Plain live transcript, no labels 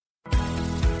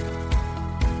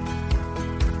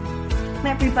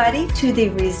Welcome, everybody, to the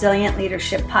Resilient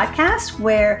Leadership Podcast,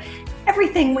 where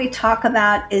everything we talk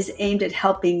about is aimed at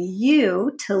helping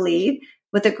you to lead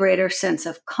with a greater sense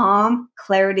of calm,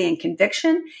 clarity, and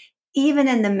conviction, even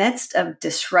in the midst of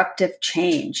disruptive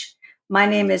change. My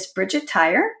name is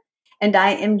Bridgette and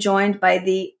I am joined by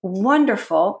the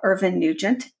wonderful Irvine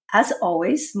Nugent, as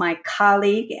always, my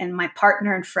colleague and my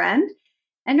partner and friend.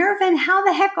 And Irvine, how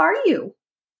the heck are you?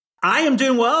 I am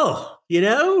doing well.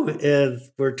 We're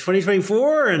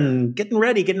 2024 and getting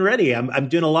ready. I'm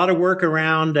doing a lot of work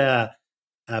around a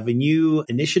new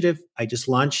initiative I just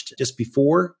launched just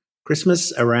before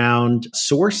Christmas around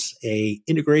Source, a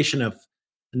integration of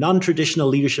non-traditional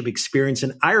leadership experience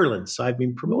in Ireland. So I've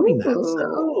been promoting that.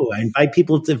 So I invite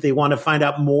people if they want to find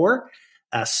out more,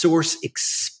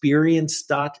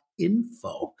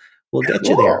 sourceexperience.info. We'll get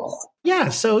you there. Yeah.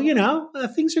 So,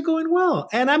 things are going well.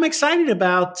 And I'm excited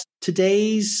about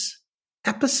today's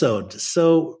episode.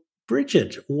 So,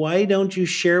 Bridgette, why don't you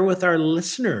share with our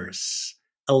listeners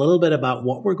a little bit about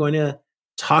what we're going to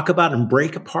talk about and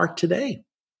break apart today?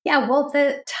 Yeah, well,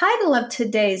 the title of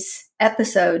today's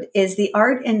episode is The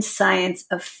Art and Science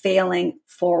of Failing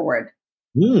Forward.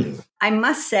 I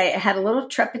must say I had a little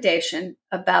trepidation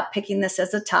about picking this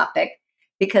as a topic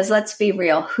because let's be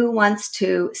real, who wants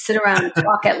to sit around and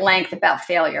talk at length about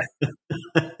failure?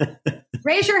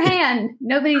 Raise your hand.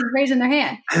 Nobody's raising their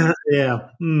hand. Yeah.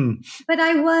 But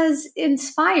I was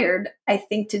inspired, I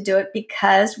think, to do it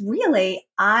because really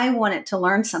I wanted to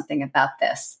learn something about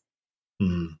this.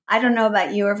 I don't know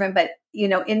about you, Irvine, but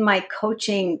in my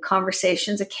coaching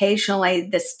conversations, occasionally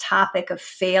this topic of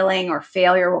failing or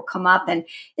failure will come up, and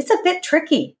it's a bit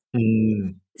tricky.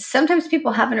 Sometimes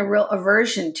people have a real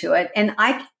aversion to it, and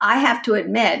I have to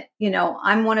admit,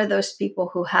 I'm one of those people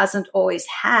who hasn't always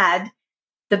had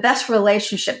the best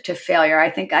relationship to failure. I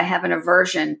think I have an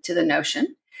aversion to the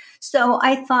notion. So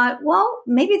I thought, well,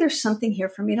 maybe there's something here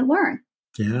for me to learn.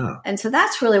 Yeah. And so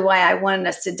that's really why I wanted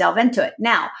us to delve into it.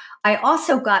 Now, I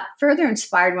also got further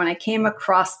inspired when I came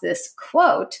across this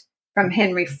quote from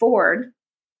Henry Ford.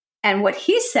 And what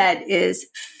he said is,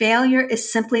 failure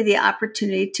is simply the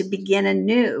opportunity to begin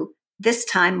anew, this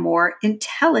time more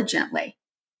intelligently.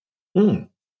 So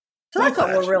that's what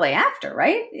we're really after,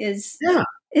 right? Is not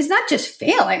just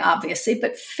failing, obviously,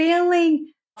 but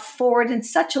failing forward in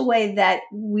such a way that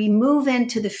we move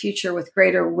into the future with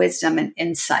greater wisdom and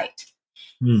insight.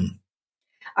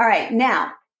 All right.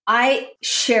 Now, I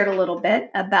shared a little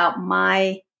bit about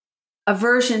my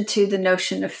aversion to the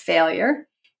notion of failure.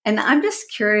 And I'm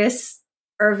just curious,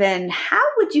 Irvine, how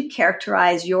would you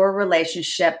characterize your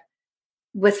relationship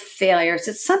with failure? Is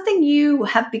it something you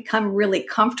have become really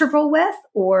comfortable with,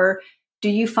 or do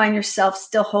you find yourself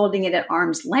still holding it at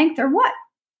arm's length, or what?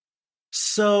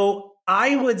 So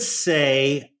I would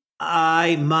say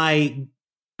my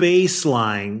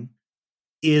baseline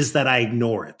is that I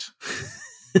ignore it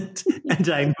and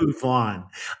I move on.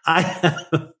 I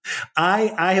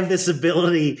have this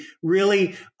ability,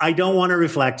 really, I don't want to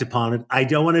reflect upon it. I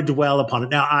don't want to dwell upon it.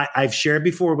 Now, I've shared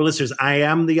before with listeners, I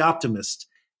am the optimist,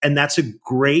 and that's a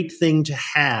great thing to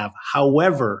have.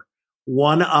 However,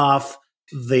 one of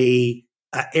the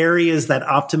areas that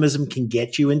optimism can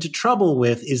get you into trouble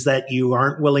with is that you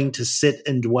aren't willing to sit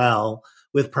and dwell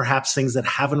with perhaps things that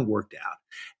haven't worked out.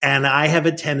 And I have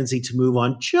a tendency to move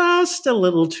on just a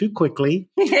little too quickly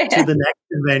to the next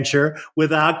adventure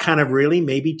without kind of really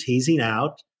maybe teasing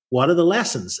out what are the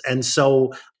lessons. And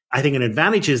so I think an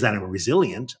advantage is that I'm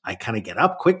resilient. I kind of get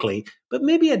up quickly, but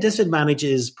maybe a disadvantage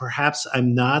is perhaps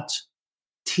I'm not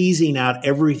teasing out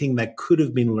everything that could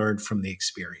have been learned from the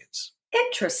experience.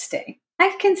 Interesting.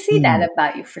 I can see that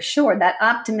about you for sure. That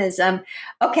optimism.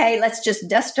 Okay, let's just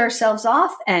dust ourselves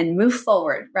off and move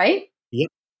forward, right?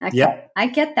 Yep. I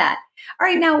get that. All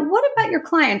right. Now, what about your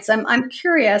clients? I'm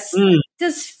curious.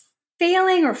 Does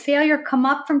failing or failure come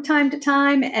up from time to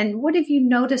time? And what have you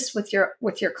noticed with your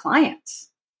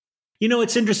clients?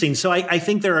 It's interesting. So I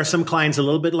think there are some clients a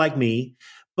little bit like me,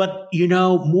 but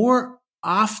more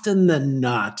often than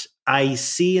not, I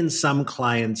see in some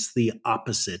clients the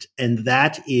opposite. And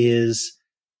that is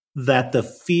that the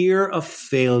fear of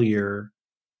failure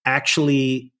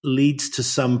actually leads to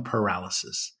some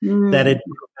paralysis, that it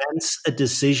prevents a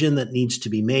decision that needs to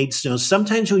be made. So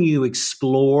sometimes when you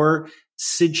explore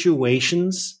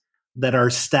situations that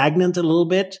are stagnant a little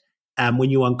bit,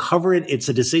 when you uncover it, it's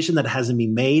a decision that hasn't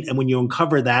been made. And when you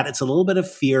uncover that, it's a little bit of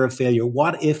fear of failure.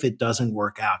 What if it doesn't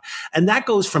work out? And that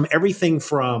goes from everything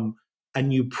from a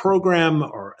new program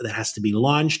or that has to be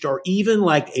launched, or even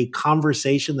like a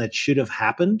conversation that should have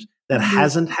happened that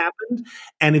hasn't happened.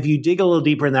 And if you dig a little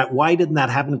deeper in that, why didn't that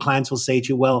happen? Clients will say to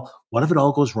you, well, what if it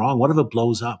all goes wrong? What if it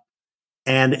blows up?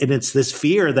 And it's this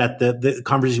fear that the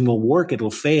conversation will work,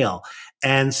 it'll fail.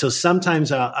 And so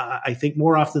sometimes I think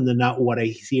more often than not, what I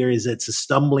hear is it's a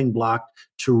stumbling block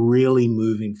to really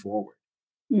moving forward.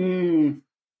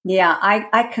 Yeah,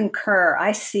 I concur.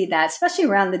 I see that, especially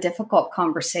around the difficult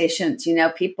conversations.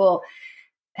 People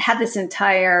have this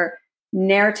entire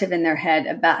narrative in their head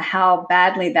about how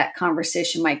badly that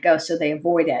conversation might go, so they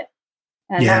avoid it.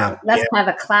 And that's kind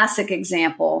of a classic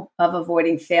example of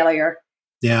avoiding failure.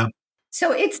 Yeah.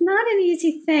 So it's not an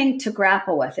easy thing to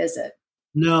grapple with, is it?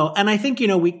 No. And I think,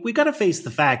 we got to face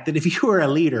the fact that if you are a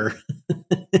leader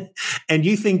and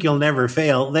you think you'll never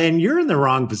fail, then you're in the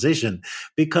wrong position,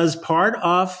 because part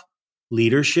of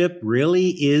leadership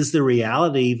really is the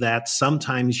reality that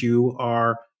sometimes you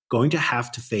are going to have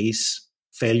to face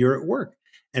failure at work.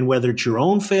 And whether it's your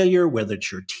own failure, whether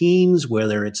it's your team's,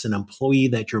 whether it's an employee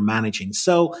that you're managing.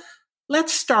 So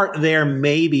let's start there,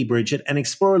 maybe, Bridgette, and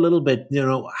explore a little bit,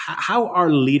 how are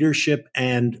leadership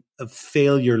and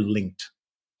failure linked?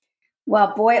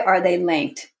 Well, boy, are they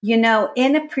linked. In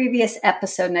a previous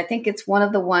episode, and I think it's one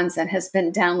of the ones that has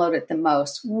been downloaded the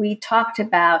most, we talked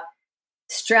about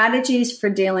strategies for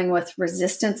dealing with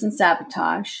resistance and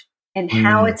sabotage and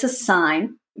how it's a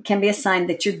sign. It can be a sign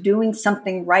that you're doing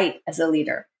something right as a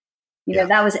leader.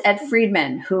 That was Ed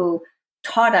Friedman who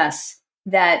taught us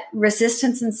that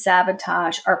resistance and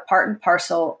sabotage are part and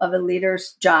parcel of a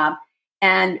leader's job.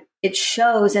 And it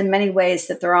shows in many ways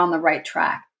that they're on the right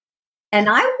track. And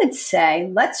I would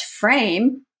say, let's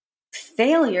frame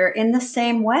failure in the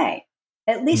same way,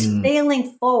 at least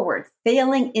failing forward,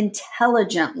 failing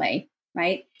intelligently,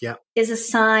 right? Yeah. Is a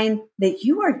sign that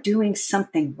you are doing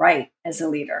something right as a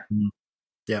leader.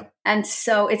 Yeah. And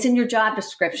so it's in your job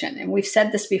description. And we've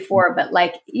said this before, but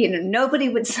nobody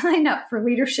would sign up for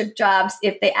leadership jobs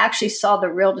if they actually saw the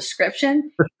real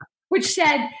description, which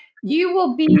said, you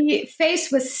will be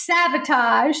faced with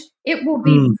sabotage. It will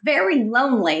be very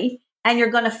lonely and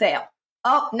you're going to fail.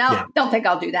 Oh, no, don't think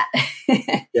I'll do that.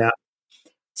 Yeah.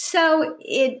 So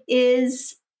it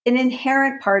is an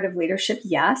inherent part of leadership,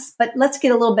 yes, but let's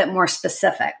get a little bit more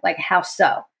specific, like how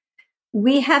so?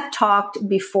 We have talked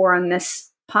before on this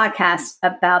podcast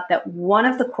about that one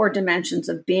of the core dimensions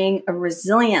of being a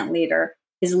resilient leader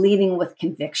is leading with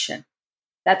conviction.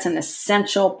 That's an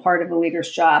essential part of a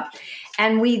leader's job.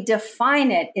 And we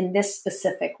define it in this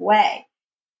specific way.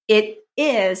 It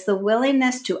is the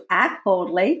willingness to act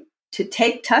boldly, to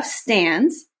take tough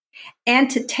stands,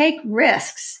 and to take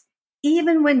risks,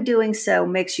 even when doing so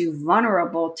makes you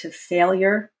vulnerable to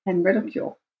failure and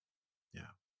ridicule. Yeah.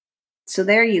 So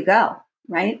there you go,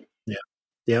 right? Yeah.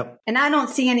 Yep. And I don't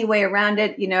see any way around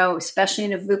it, especially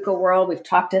in a VUCA world. We've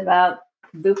talked about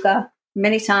VUCA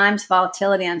many times: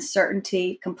 volatility,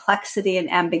 uncertainty, complexity, and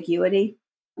ambiguity.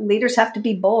 Leaders have to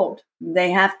be bold.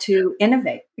 They have to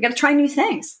innovate. They got to try new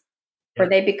things, or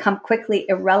they become quickly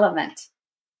irrelevant.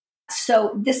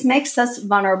 So this makes us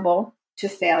vulnerable to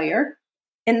failure.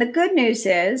 And the good news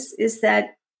is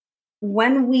that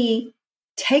when we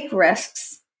take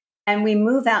risks and we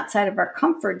move outside of our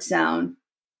comfort zone,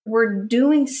 we're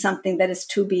doing something that is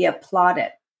to be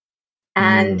applauded.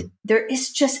 And there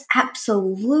is just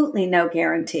absolutely no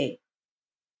guarantee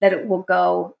that it will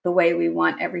go the way we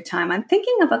want every time. I'm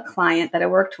thinking of a client that I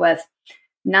worked with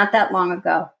not that long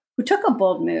ago who took a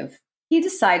bold move. He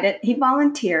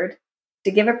volunteered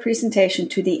to give a presentation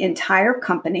to the entire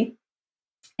company.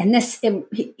 And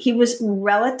he was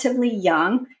relatively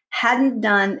young, hadn't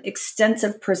done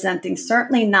extensive presenting,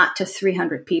 certainly not to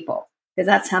 300 people, because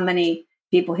that's how many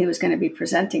people he was going to be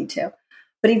presenting to.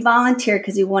 But he volunteered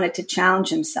because he wanted to challenge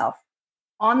himself.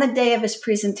 On the day of his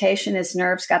presentation, his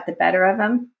nerves got the better of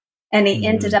him, and he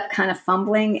ended up kind of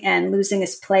fumbling and losing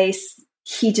his place.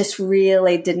 He just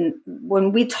really didn't,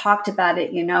 when we talked about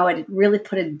it, it really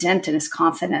put a dent in his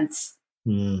confidence.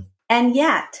 And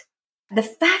yet, the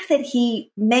fact that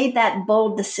he made that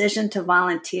bold decision to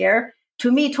volunteer,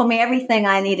 to me, told me everything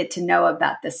I needed to know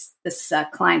about this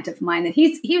client of mine, that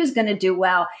he was going to do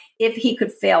well if he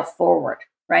could fail forward,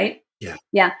 right?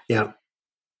 Yeah.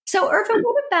 So, Irvine,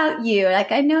 what about you?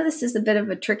 I know this is a bit of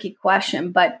a tricky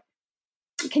question, but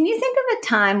can you think of a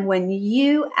time when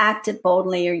you acted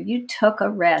boldly or you took a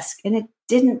risk and it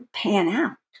didn't pan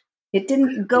out? It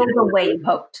didn't go the way you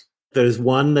hoped? There's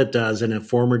one that does in a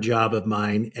former job of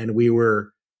mine, and we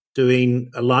were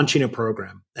launching a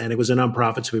program, and it was a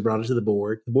nonprofit, so we brought it to the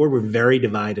board. The board were very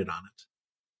divided on it,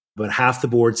 but half the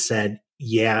board said,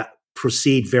 yeah,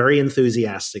 proceed very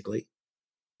enthusiastically.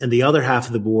 And the other half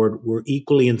of the board were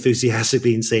equally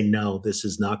enthusiastically and saying, no, this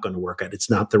is not going to work out. It's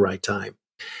not the right time.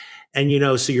 And,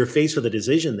 so you're faced with a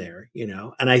decision there,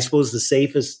 and I suppose the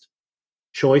safest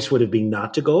choice would have been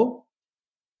not to go,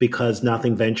 because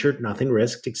nothing ventured, nothing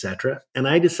risked, etc. And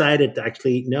I decided to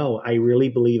actually, no, I really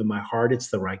believe in my heart it's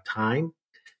the right time.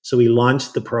 So we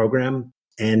launched the program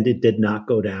and it did not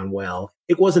go down well.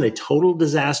 It wasn't a total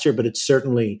disaster, but it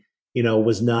certainly,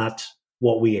 was not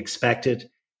what we expected.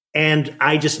 And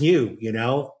I just knew,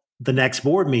 the next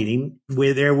board meeting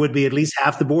where there would be at least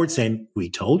half the board saying, we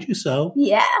told you so.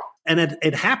 Yeah. And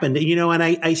it happened, and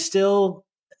I still,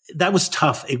 that was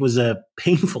tough. It was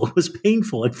painful. It was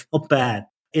painful. It felt bad.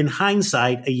 In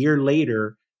hindsight, a year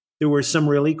later, there were some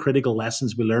really critical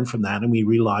lessons we learned from that, and we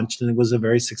relaunched, and it was a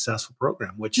very successful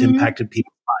program, which impacted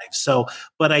people's lives. So,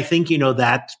 but I think,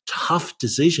 that tough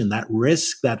decision, that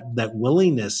risk, that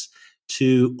willingness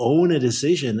to own a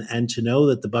decision and to know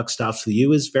that the buck stops with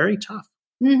you is very tough.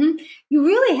 Mm-hmm. You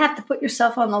really have to put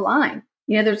yourself on the line.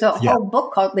 There's a whole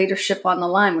book called Leadership on the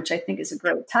Line, which I think is a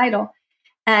great title.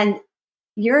 And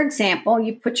your example,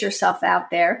 you put yourself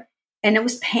out there. And it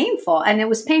was painful. And it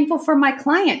was painful for my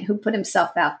client who put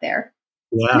himself out there.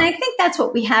 Wow. And I think that's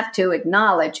what we have to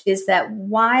acknowledge is that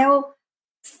while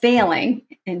failing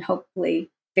and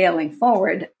hopefully failing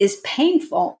forward is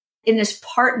painful and is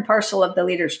part and parcel of the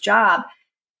leader's job,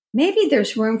 maybe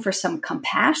there's room for some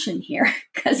compassion here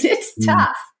because it's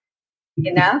tough,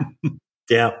 Yeah.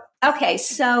 Okay.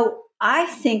 So I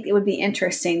think it would be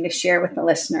interesting to share with the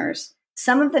listeners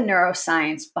some of the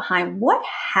neuroscience behind what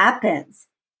happens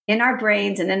in our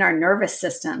brains and in our nervous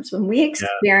systems when we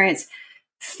experience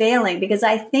failing, because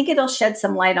I think it'll shed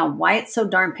some light on why it's so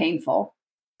darn painful.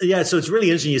 Yeah. So it's really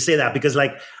interesting you say that because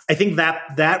I think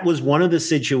that was one of the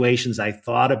situations I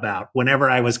thought about whenever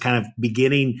I was kind of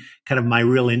beginning kind of my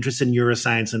real interest in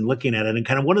neuroscience and looking at it. And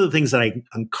kind of one of the things that I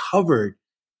uncovered,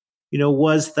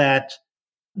 was that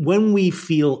when we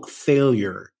feel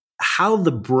failure, how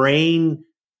the brain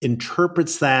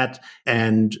interprets that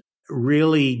and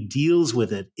really deals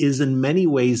with it is in many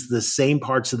ways the same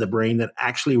parts of the brain that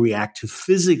actually react to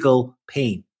physical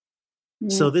pain.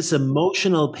 So this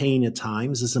emotional pain at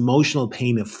times, this emotional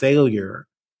pain of failure,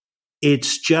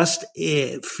 it's just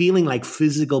feeling like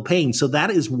physical pain. So that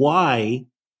is why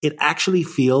it actually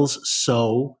feels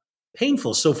so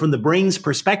painful. So from the brain's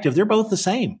perspective, they're both the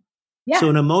same. Yeah.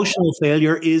 So an emotional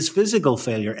failure is physical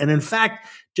failure. And in fact,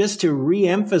 just to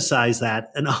reemphasize that,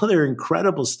 another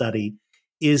incredible study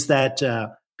is that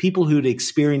people who'd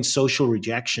experienced social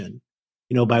rejection,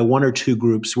 by one or two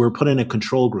groups were put in a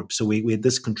control group. So we had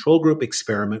this control group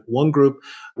experiment. One group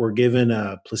were given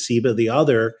a placebo. The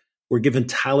other were given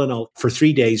Tylenol for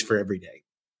 3 days for every day.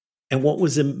 And what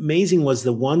was amazing was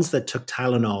the ones that took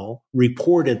Tylenol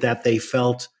reported that they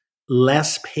felt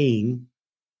less pain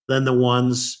than the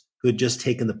ones who had just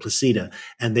taken the placebo,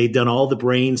 and they'd done all the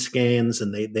brain scans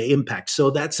and they impact. So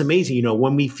that's amazing.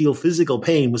 When we feel physical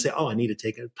pain, we say, oh, I need to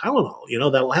take a Tylenol,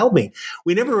 that'll help me.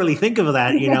 We never really think of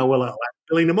that, well, I'm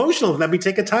feeling emotional. Let me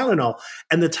take a Tylenol.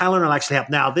 And the Tylenol actually helped.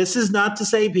 Now, this is not to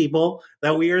say, people,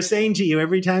 that we are saying to you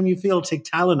every time you feel, take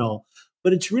Tylenol,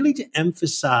 but it's really to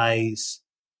emphasize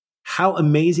how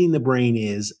amazing the brain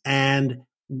is and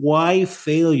why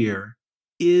failure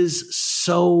is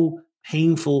so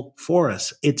painful for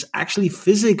us. It's actually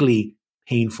physically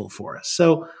painful for us.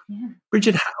 So,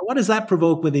 Bridgette, what does that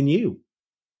provoke within you?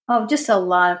 Oh, just a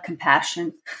lot of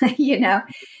compassion.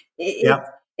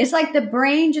 It's like the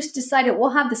brain just decided we'll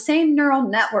have the same neural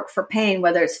network for pain,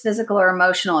 whether it's physical or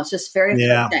emotional. It's just very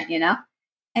efficient,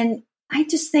 And I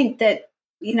just think that,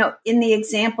 in the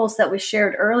examples that we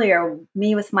shared earlier,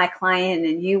 me with my client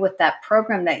and you with that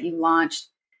program that you launched,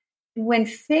 when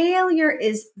failure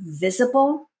is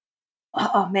visible,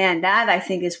 oh man, that I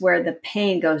think is where the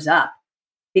pain goes up,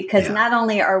 because not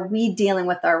only are we dealing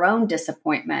with our own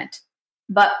disappointment,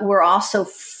 but we're also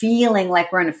feeling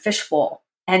like we're in a fishbowl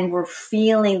and we're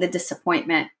feeling the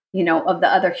disappointment, of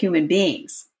the other human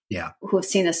beings who have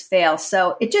seen us fail.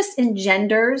 So it just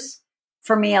engenders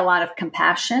for me a lot of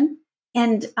compassion.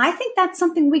 And I think that's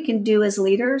something we can do as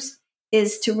leaders,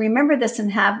 is to remember this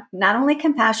and have not only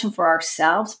compassion for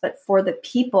ourselves, but for the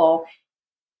people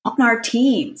on our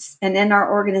teams and in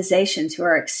our organizations who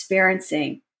are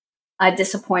experiencing a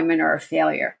disappointment or a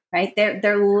failure, right?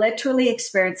 They're literally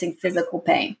experiencing physical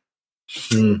pain.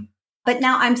 But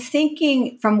now I'm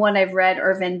thinking from what I've read,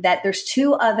 Irvine, that there's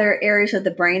two other areas of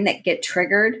the brain that get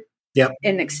triggered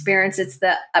in experience. It's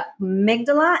the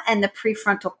amygdala and the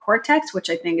prefrontal cortex,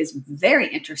 which I think is very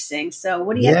interesting. So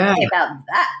what do you have to say about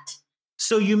that?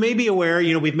 So you may be aware,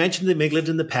 we've mentioned the amygdala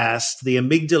in the past. The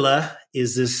amygdala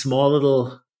is this small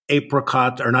little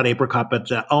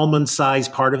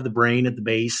almond-sized part of the brain at the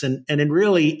base. And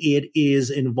really, it is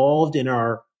involved in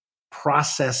our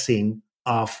processing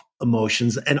of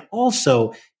emotions. And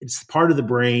also, it's the part of the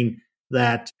brain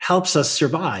that helps us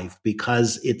survive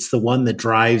because it's the one that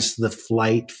drives the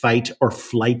flight, fight, or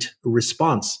flight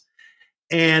response.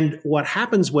 And what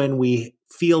happens when we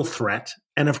feel threat,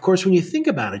 and of course, when you think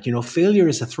about it, failure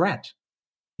is a threat.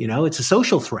 It's a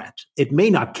social threat. It may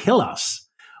not kill us,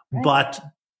 Right. but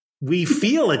we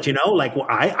feel it, like, well,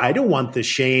 I don't want the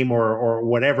shame or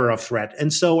whatever of threat.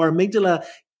 And so our amygdala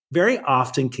very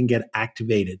often can get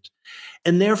activated.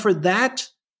 And therefore that,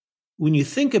 when you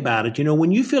think about it,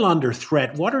 when you feel under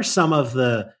threat, what are some of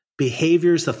the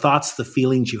behaviors, the thoughts, the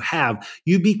feelings you have?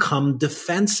 You become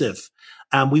defensive.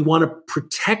 We want to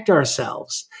protect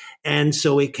ourselves. And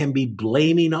so it can be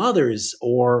blaming others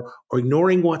or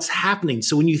ignoring what's happening.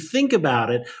 So when you think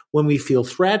about it, when we feel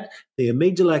threat, the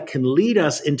amygdala can lead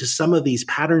us into some of these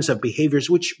patterns of behaviors,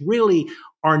 which really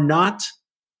are not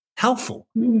helpful.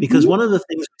 Mm-hmm. Because one of the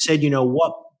things we said,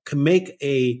 what can make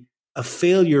a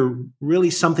failure really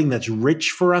something that's rich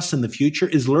for us in the future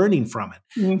is learning from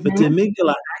it. Mm-hmm. But the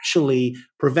amygdala actually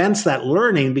prevents that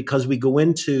learning because we go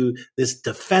into this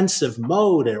defensive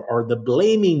mode or the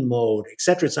blaming mode, et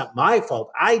cetera. It's not my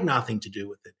fault. I had nothing to do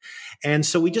with it. And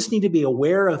so we just need to be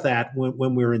aware of that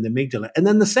when we're in the amygdala. And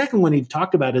then the second one you've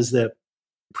talked about is the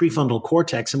prefrontal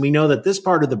cortex. And we know that this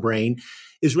part of the brain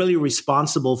is really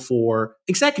responsible for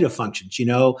executive functions,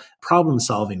 problem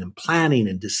solving and planning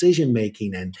and decision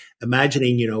making and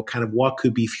imagining, kind of what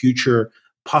could be future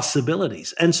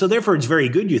possibilities. And so therefore it's very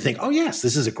good. You think, oh yes,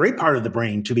 this is a great part of the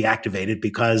brain to be activated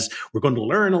because we're going to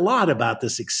learn a lot about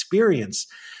this experience.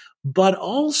 But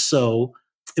also,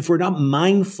 if we're not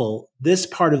mindful, this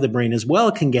part of the brain as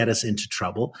well can get us into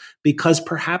trouble because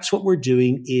perhaps what we're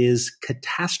doing is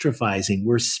catastrophizing.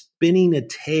 We're spinning a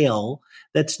tale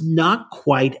that's not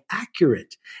quite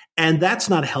accurate. And that's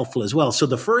not helpful as well. So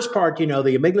the first part, the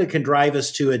amygdala can drive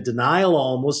us to a denial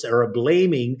almost or a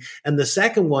blaming. And the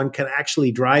second one can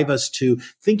actually drive us to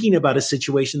thinking about a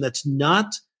situation that's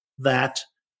not that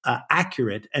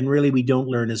accurate. And really we don't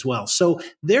learn as well. So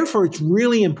therefore it's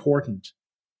really important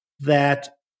that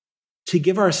to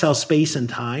give ourselves space and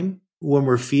time when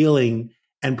we're feeling,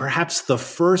 and perhaps the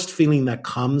first feeling that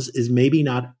comes is maybe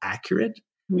not accurate.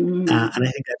 And I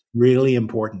think that's really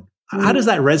important. How does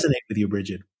that resonate with you,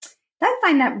 Bridgette? I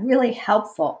find that really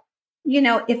helpful.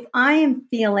 If I am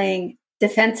feeling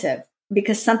defensive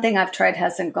because something I've tried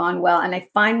hasn't gone well, and I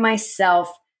find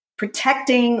myself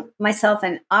protecting myself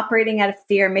and operating out of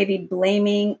fear, maybe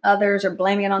blaming others or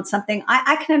blaming it on something,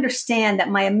 I can understand that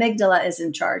my amygdala is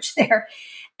in charge there.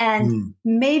 And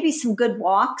maybe some good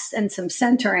walks and some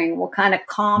centering will kind of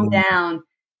calm down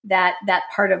that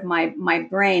part of my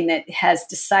brain that has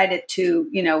decided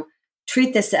to,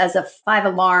 treat this as a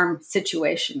 5-alarm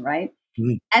situation, right?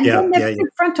 And then the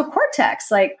prefrontal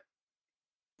cortex, like,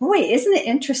 boy, isn't it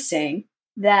interesting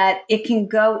that it can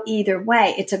go either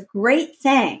way? It's a great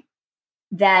thing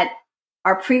that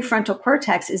our prefrontal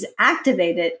cortex is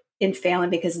activated in failing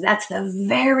because that's the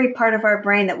very part of our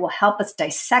brain that will help us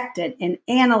dissect it and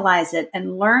analyze it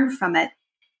and learn from it,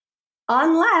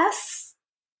 unless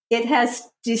it has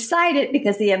decided,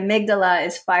 because the amygdala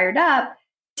is fired up,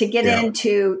 to get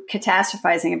into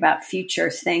catastrophizing about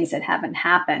future things that haven't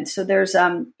happened. So there's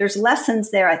lessons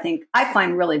there I think I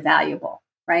find really valuable,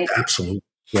 right? Absolutely.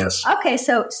 Yes. Okay,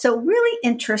 so really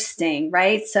interesting,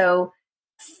 right? So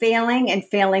failing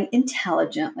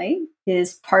intelligently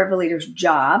is part of a leader's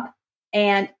job,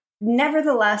 and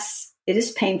nevertheless, it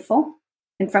is painful.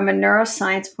 And from a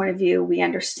neuroscience point of view, we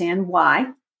understand why,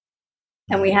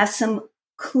 and we have some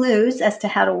clues as to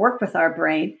how to work with our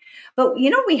brain. But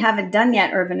what we haven't done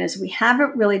yet, Irvine, is we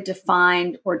haven't really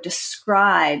defined or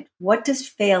described what does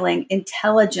failing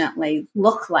intelligently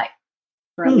look like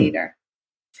for a leader.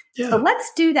 Yeah. So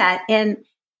let's do that. And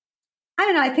I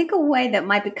don't know, I think a way that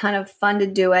might be kind of fun to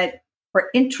do it, or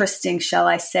interesting, shall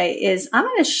I say, is I'm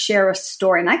going to share a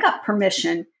story. And I got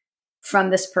permission from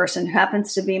this person who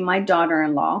happens to be my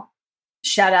daughter-in-law.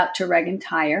 Shout out to Regan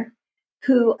Tyre,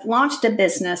 who launched a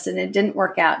business and it didn't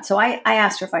work out. So I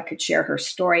asked her if I could share her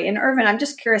story. And Irvine, I'm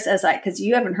just curious, because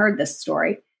you haven't heard this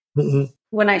story. Mm-hmm.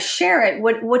 When I share it,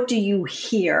 what do you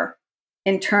hear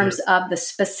in terms of the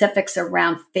specifics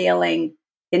around failing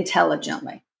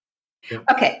intelligently? Yeah.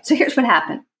 Okay, so here's what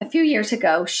happened. A few years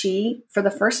ago, she, for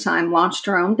the first time, launched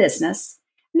her own business.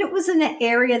 And it was in an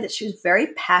area that she was very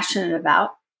passionate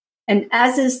about. And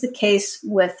as is the case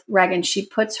with Regan, she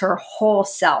puts her whole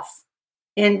self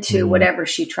into whatever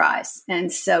she tries.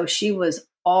 And so she was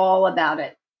all about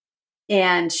it.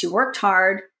 And she worked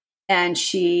hard and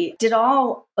she did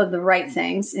all of the right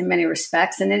things in many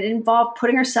respects. And it involved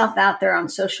putting herself out there on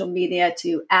social media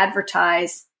to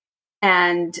advertise.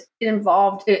 And it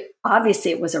involved,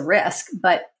 obviously it was a risk,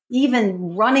 but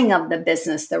even running of the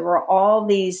business, there were all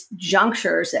these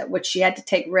junctures at which she had to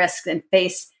take risks and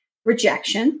face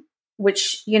rejection,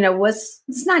 which,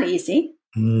 it's not easy.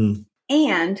 Mm.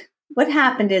 And what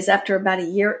happened is after about a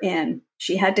year in,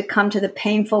 she had to come to the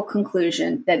painful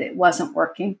conclusion that it wasn't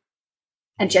working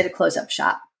and she had to close up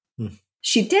shop. Mm.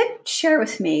 She did share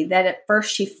with me that at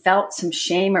first she felt some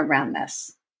shame around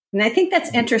this. And I think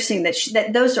that's interesting that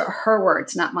those are her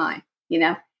words, not mine.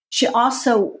 She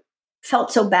also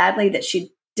felt so badly that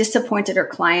she disappointed her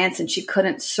clients and she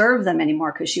couldn't serve them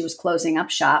anymore because she was closing up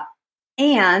shop.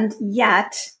 And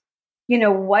yet,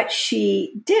 what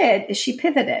she did is she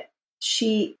pivoted.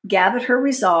 She gathered her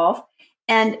resolve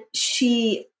and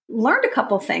she learned a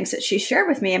couple of things that she shared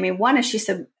with me. I mean, one is she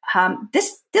said,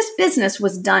 this business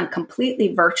was done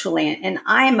completely virtually, and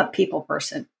I am a people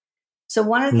person. So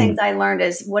one of the things I learned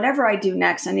is whatever I do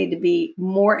next, I need to be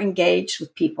more engaged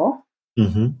with people.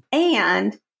 Mm-hmm.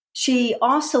 And she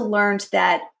also learned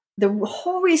that the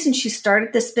whole reason she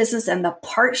started this business and the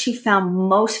part she found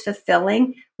most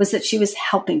fulfilling was that she was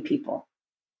helping people.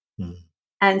 Mm.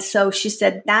 And so she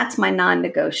said, that's my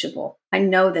non-negotiable. I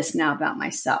know this now about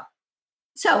myself.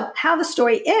 So how the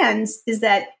story ends is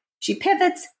that she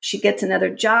pivots, she gets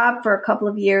another job for a couple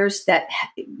of years, that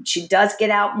she does get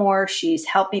out more, she's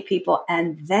helping people.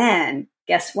 And then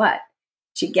guess what?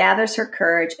 She gathers her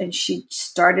courage and she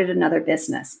started another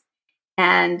business.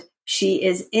 And she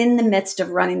is in the midst of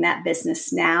running that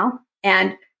business now.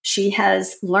 And she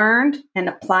has learned and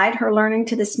applied her learning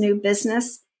to this new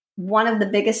business. One of the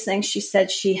biggest things she said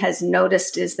she has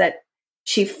noticed is that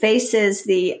she faces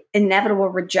the inevitable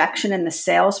rejection in the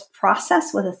sales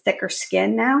process with a thicker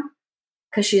skin now,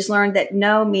 because she's learned that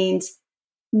no means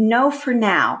no for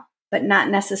now, but not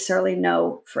necessarily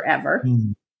no forever.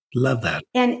 Love that.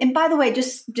 And by the way,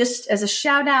 just as a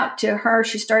shout out to her,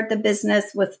 she started the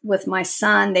business with my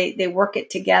son. They work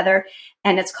it together,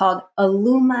 and it's called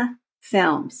Aluma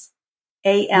Films,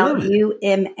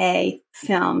 Aluma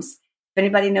Films. If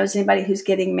anybody knows anybody who's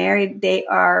getting married, they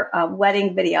are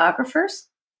wedding videographers,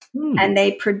 and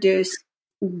they produce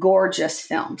gorgeous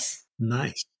films.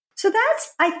 Nice. So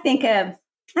that's, I think, I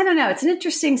don't know, it's an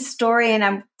interesting story, and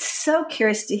I'm so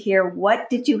curious to hear, what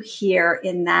did you hear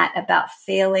in that about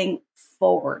failing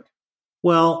forward?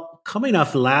 Well, coming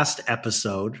off last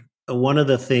episode, one of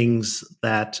the things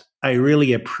that I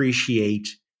really appreciate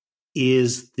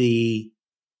is the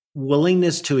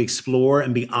willingness to explore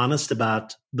and be honest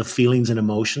about the feelings and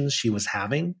emotions she was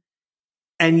having.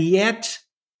 And yet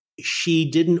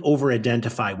she didn't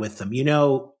over-identify with them.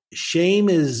 Shame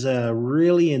is a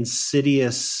really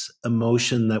insidious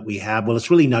emotion that we have. Well, it's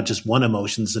really not just one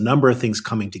emotion. It's a number of things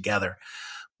coming together.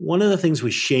 One of the things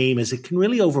with shame is it can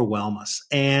really overwhelm us.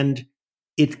 And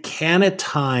it can at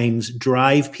times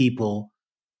drive people,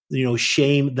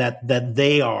 shame that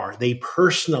they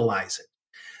personalize it.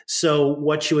 So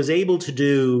what she was able to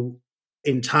do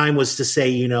in time was to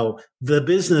say, the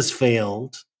business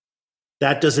failed.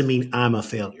 That doesn't mean I'm a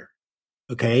failure.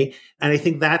 Okay. And I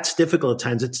think that's difficult at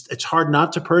times. It's hard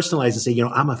not to personalize and say,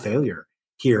 I'm a failure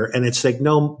here. And it's like,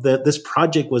 no, this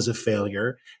project was a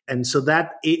failure. And so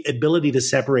that ability to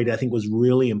separate, I think, was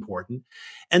really important.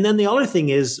 And then the other thing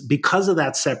is, because of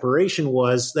that separation,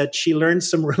 was that she learned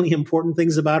some really important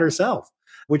things about herself,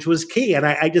 which was key. And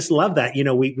I just love that.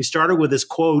 We started with this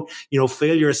quote,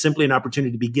 failure is simply an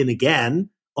opportunity to begin again,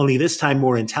 only this time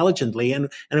more intelligently. And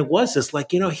it was just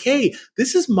like, hey,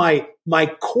 this is my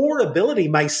core ability,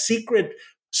 my secret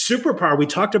superpower. We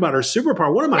talked about our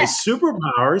superpower. One of my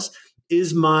superpowers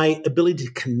is my ability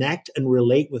to connect and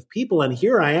relate with people. And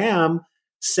here I am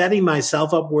setting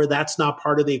myself up where that's not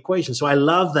part of the equation. So I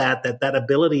love that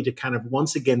ability to kind of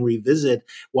once again revisit,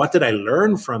 what did I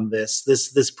learn from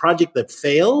this project that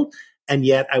failed? And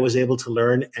yet I was able to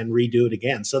learn and redo it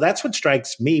again. So that's what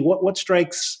strikes me. What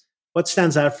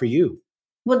stands out for you?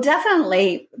 Well,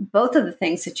 definitely both of the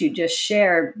things that you just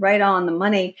shared, right on the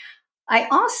money. I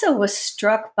also was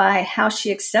struck by how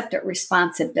she accepted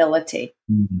responsibility.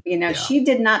 She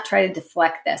did not try to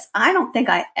deflect this. I don't think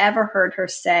I ever heard her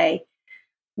say,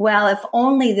 well, if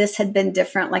only this had been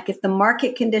different, like if the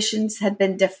market conditions had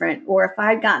been different, or if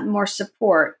I'd gotten more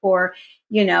support, or,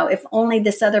 if only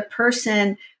this other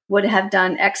person would have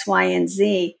done X, Y, and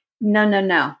Z.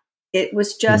 No. It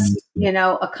was just,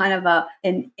 a kind of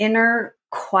an inner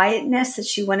quietness that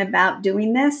she went about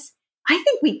doing this. I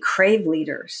think we crave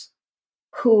leaders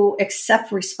who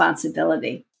accept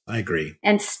responsibility. I agree.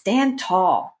 And stand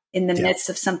tall in the midst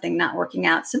of something not working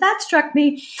out. So that struck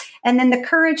me. And then the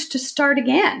courage to start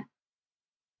again.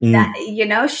 That,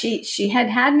 she had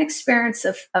an experience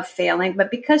of failing,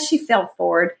 but because she fell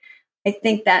forward, I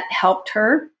think that helped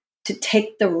her to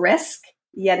take the risk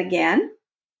yet again,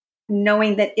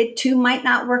 knowing that it too might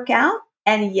not work out.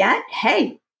 And yet,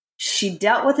 hey, she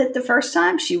dealt with it the first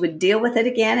time. She would deal with it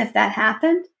again if that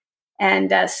happened.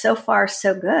 And so far,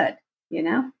 so good, you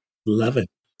know? Love it.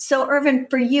 So, Irvine,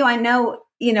 for you, I know,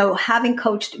 having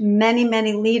coached many,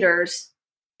 many leaders,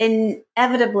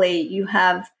 inevitably you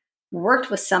have worked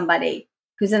with somebody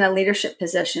who's in a leadership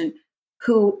position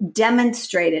who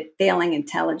demonstrated failing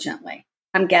intelligently.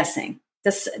 I'm guessing.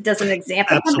 Does an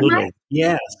example come to mind? Absolutely.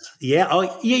 Yes. Yeah.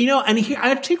 Oh, yeah. And here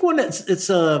I take one that's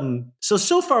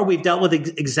so far we've dealt with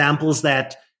examples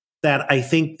that I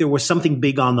think there was something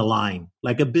big on the line,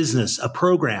 like a business, a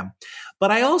program.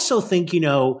 But I also think,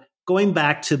 going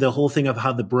back to the whole thing of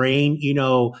how the brain,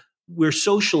 we're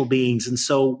social beings. And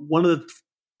so one of the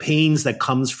pains that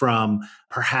comes from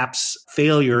perhaps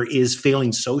failure is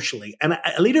failing socially. And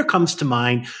a leader comes to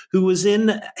mind who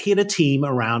he had a team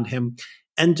around him,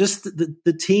 and just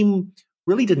the team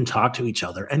really didn't talk to each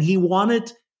other. And he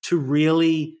wanted to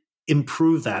really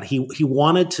improve that. He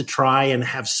wanted to try and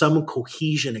have some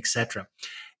cohesion, etc.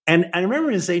 And I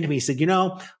remember him saying to me, he said,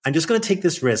 I'm just going to take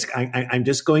this risk. I'm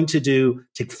just going to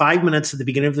take 5 minutes at the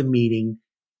beginning of the meeting,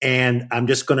 and I'm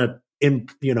just going to,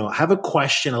 have a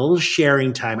question, a little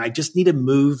sharing time. I just need to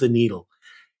move the needle.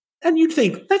 And you'd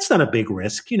think that's not a big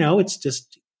risk. It's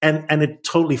just, and it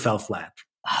totally fell flat.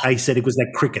 I said it was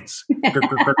like crickets.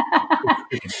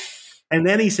 And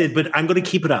then he said, but I'm going to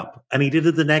keep it up. And he did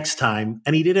it the next time.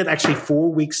 And he did it actually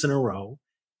 4 weeks in a row,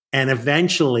 and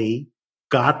eventually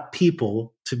got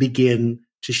people to begin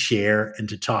to share and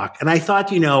to talk. And I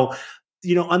thought,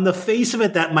 on the face of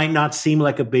it, that might not seem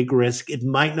like a big risk. It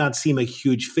might not seem a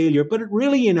huge failure, but it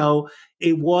really,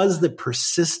 it was the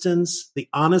persistence, the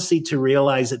honesty to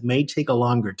realize it may take a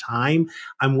longer time.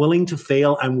 I'm willing to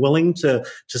fail. I'm willing to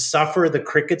suffer the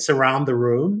crickets around the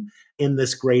room in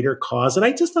this greater cause. And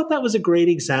I just thought that was a great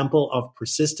example of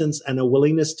persistence and a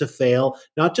willingness to fail,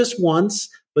 not just once,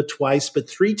 but twice, but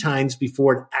 3 times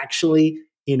before it actually,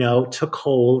 took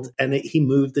hold and he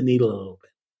moved the needle a little bit.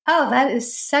 Oh, that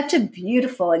is such a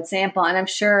beautiful example. And I'm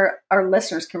sure our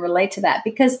listeners can relate to that,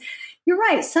 because you're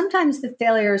right. Sometimes the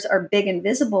failures are big and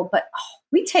visible, but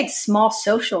we take small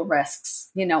social risks,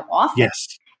 often. Yes.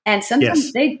 And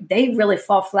sometimes they really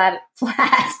fall flat.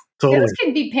 Totally. Those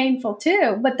can be painful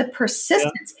too, but the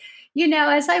persistence,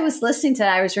 as I was listening to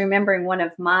that, I was remembering one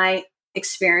of my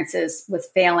experiences with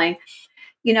failing.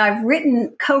 I've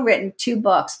co-written 2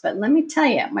 books, but let me tell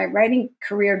you, my writing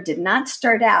career did not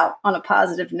start out on a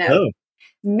positive note. Oh.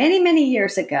 Many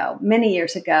years ago,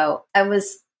 I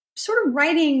was sort of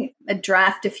writing a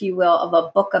draft, if you will, of a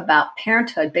book about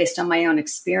parenthood based on my own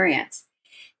experience.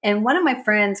 And one of my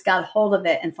friends got hold of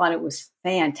it and thought it was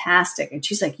fantastic. And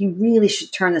she's like, you really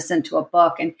should turn this into a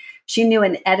book. And she knew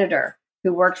an editor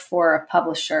who worked for a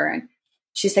publisher. And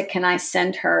she said, can I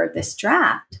send her this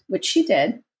draft? Which she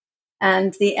did.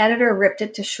 And the editor ripped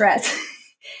it to shreds.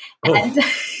 And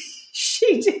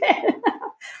she did.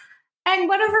 And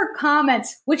one of her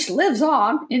comments, which lives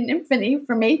on in infamy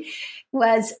for me,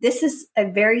 was, this is a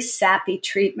very sappy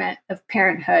treatment of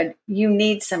parenthood. You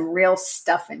need some real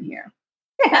stuff in here.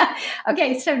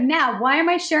 Okay, so now why am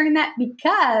I sharing that?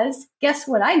 Because guess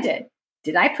what I did?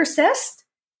 Did I persist?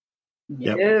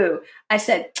 Yep. No. I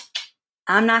said,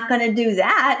 I'm not going to do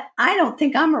that. I don't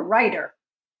think I'm a writer.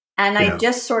 And I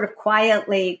just sort of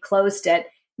quietly closed it.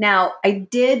 Now, I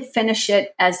did finish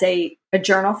it as a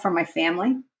journal for my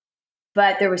family,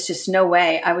 but there was just no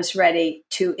way I was ready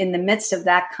to, in the midst of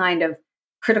that kind of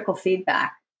critical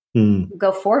feedback,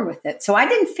 go forward with it. So I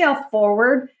didn't fail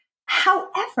forward.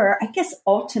 However, I guess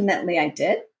ultimately I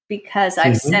did, because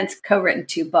I've since co-written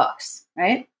 2 books,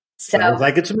 right? So, sounds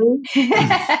like it to me.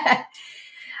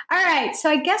 All right. So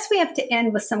I guess we have to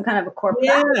end with some kind of a core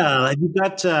practice. practice. Yeah. You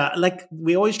got, like,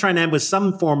 we always try and end with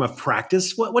some form of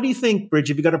practice. What do you think, Bridget?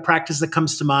 Have you got a practice that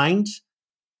comes to mind?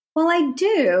 Well, I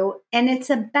do. And it's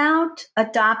about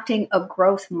adopting a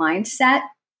growth mindset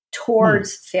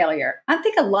towards failure. I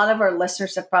think a lot of our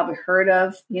listeners have probably heard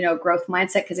of, growth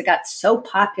mindset, because it got so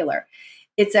popular.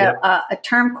 It's a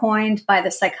term coined by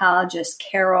the psychologist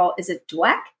Carol. Is it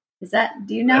Dweck?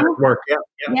 Do you know?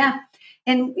 Yeah.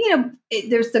 And,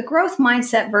 there's the growth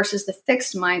mindset versus the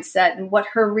fixed mindset. And what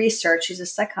her research, she's a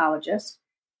psychologist,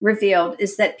 revealed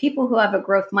is that people who have a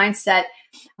growth mindset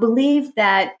believe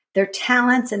that their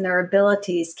talents and their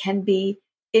abilities can be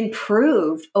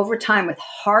improved over time with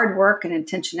hard work and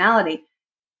intentionality.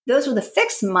 Those with a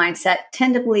fixed mindset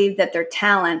tend to believe that their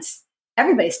talents,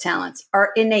 everybody's talents,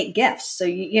 are innate gifts. So,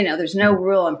 there's no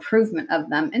real improvement of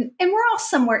them. And we're all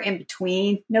somewhere in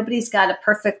between. Nobody's got a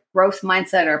perfect growth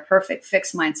mindset or a perfect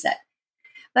fixed mindset.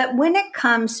 But when it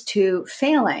comes to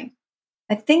failing,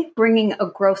 I think bringing a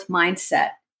growth mindset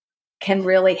can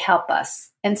really help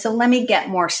us. And so let me get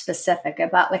more specific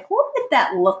about like, what would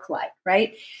that look like,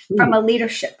 right? From a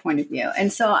leadership point of view.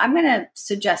 And so I'm going to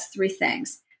suggest 3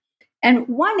 things. And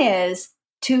one is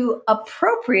to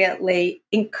appropriately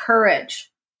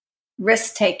encourage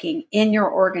risk taking in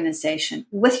your organization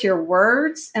with your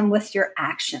words and with your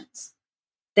actions.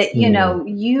 That,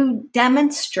 you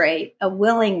demonstrate a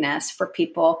willingness for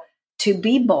people to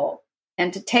be bold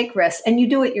and to take risks, and you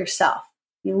do it yourself.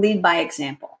 You lead by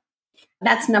example.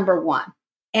 That's number 1.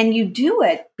 And you do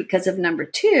it because of number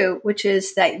 2, which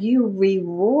is that you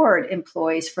reward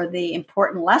employees for the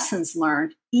important lessons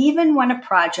learned, even when a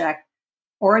project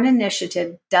or an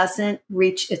initiative doesn't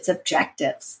reach its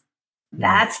objectives.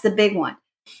 That's the big one.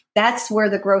 That's where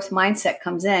the growth mindset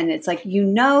comes in. It's like,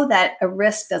 that a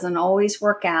risk doesn't always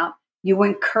work out. You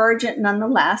encourage it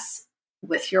nonetheless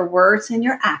with your words and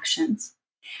your actions.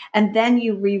 And then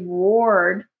you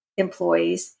reward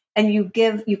employees and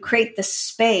you create the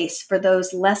space for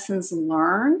those lessons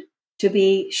learned to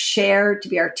be shared, to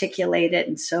be articulated,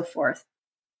 and so forth.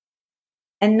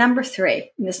 And number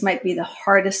 3, and this might be the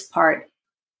hardest part,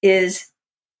 is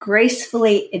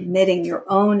gracefully admitting your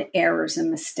own errors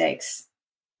and mistakes.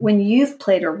 When you've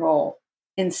played a role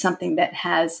in something that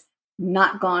has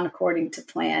not gone according to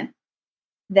plan,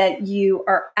 that you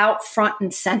are out front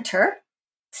and center,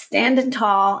 standing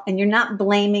tall, and you're not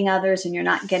blaming others and you're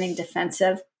not getting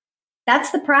defensive.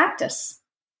 That's the practice.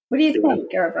 What do you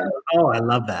think, Irvine? Oh, I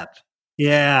love that.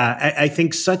 Yeah, I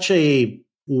think such a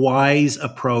wise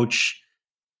approach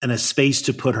and a space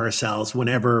to put ourselves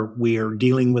whenever we are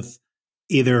dealing with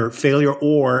either failure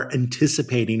or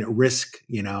anticipating a risk,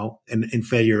 and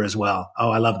failure as well. Oh,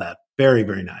 I love that. Very,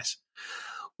 very nice.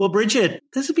 Well, Bridgette,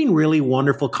 this has been really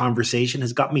wonderful conversation.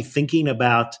 Has got me thinking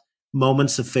about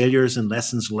moments of failures and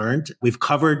lessons learned. We've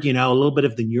covered, a little bit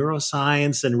of the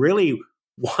neuroscience and really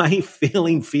why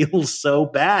failing feels so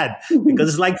bad, because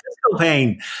it's like physical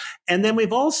pain. And then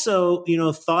we've also,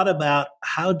 thought about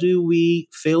how do we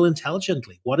fail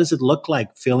intelligently? What does it look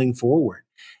like failing forward?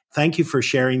 Thank you for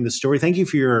sharing the story. Thank you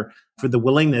for the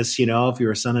willingness, of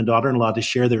your son and daughter-in-law to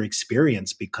share their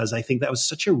experience, because I think that was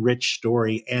such a rich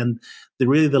story. And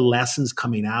the lessons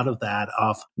coming out of that,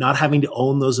 of not having to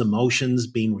own those emotions,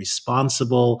 being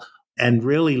responsible, and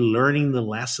really learning the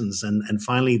lessons, and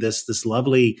finally this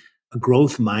lovely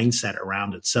growth mindset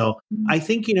around it. So I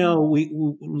think,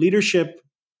 leadership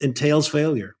entails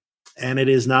failure. And it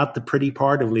is not the pretty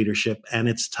part of leadership, and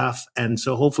it's tough. And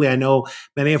so hopefully, I know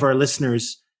many of our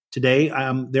listeners today,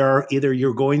 there are either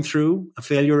you're going through a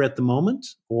failure at the moment,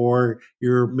 or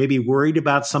you're maybe worried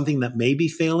about something that may be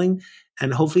failing.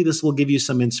 And hopefully this will give you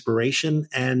some inspiration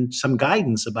and some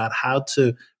guidance about how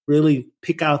to really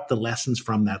pick out the lessons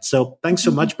from that. So thanks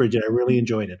so much, Bridgette. I really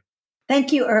enjoyed it.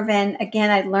 Thank you, Irvine.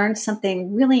 Again, I learned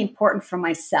something really important for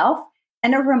myself,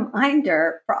 and a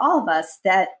reminder for all of us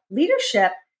that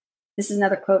leadership, this is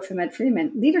another quote from Ed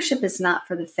Freeman, leadership is not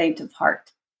for the faint of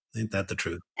heart. Ain't that the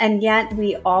truth? And yet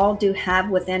we all do have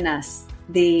within us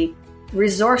the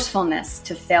resourcefulness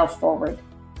to fail forward.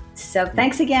 So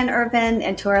thanks again, Irvine,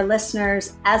 and to our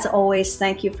listeners, as always,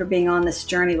 thank you for being on this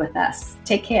journey with us.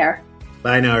 Take care.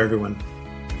 Bye now, everyone.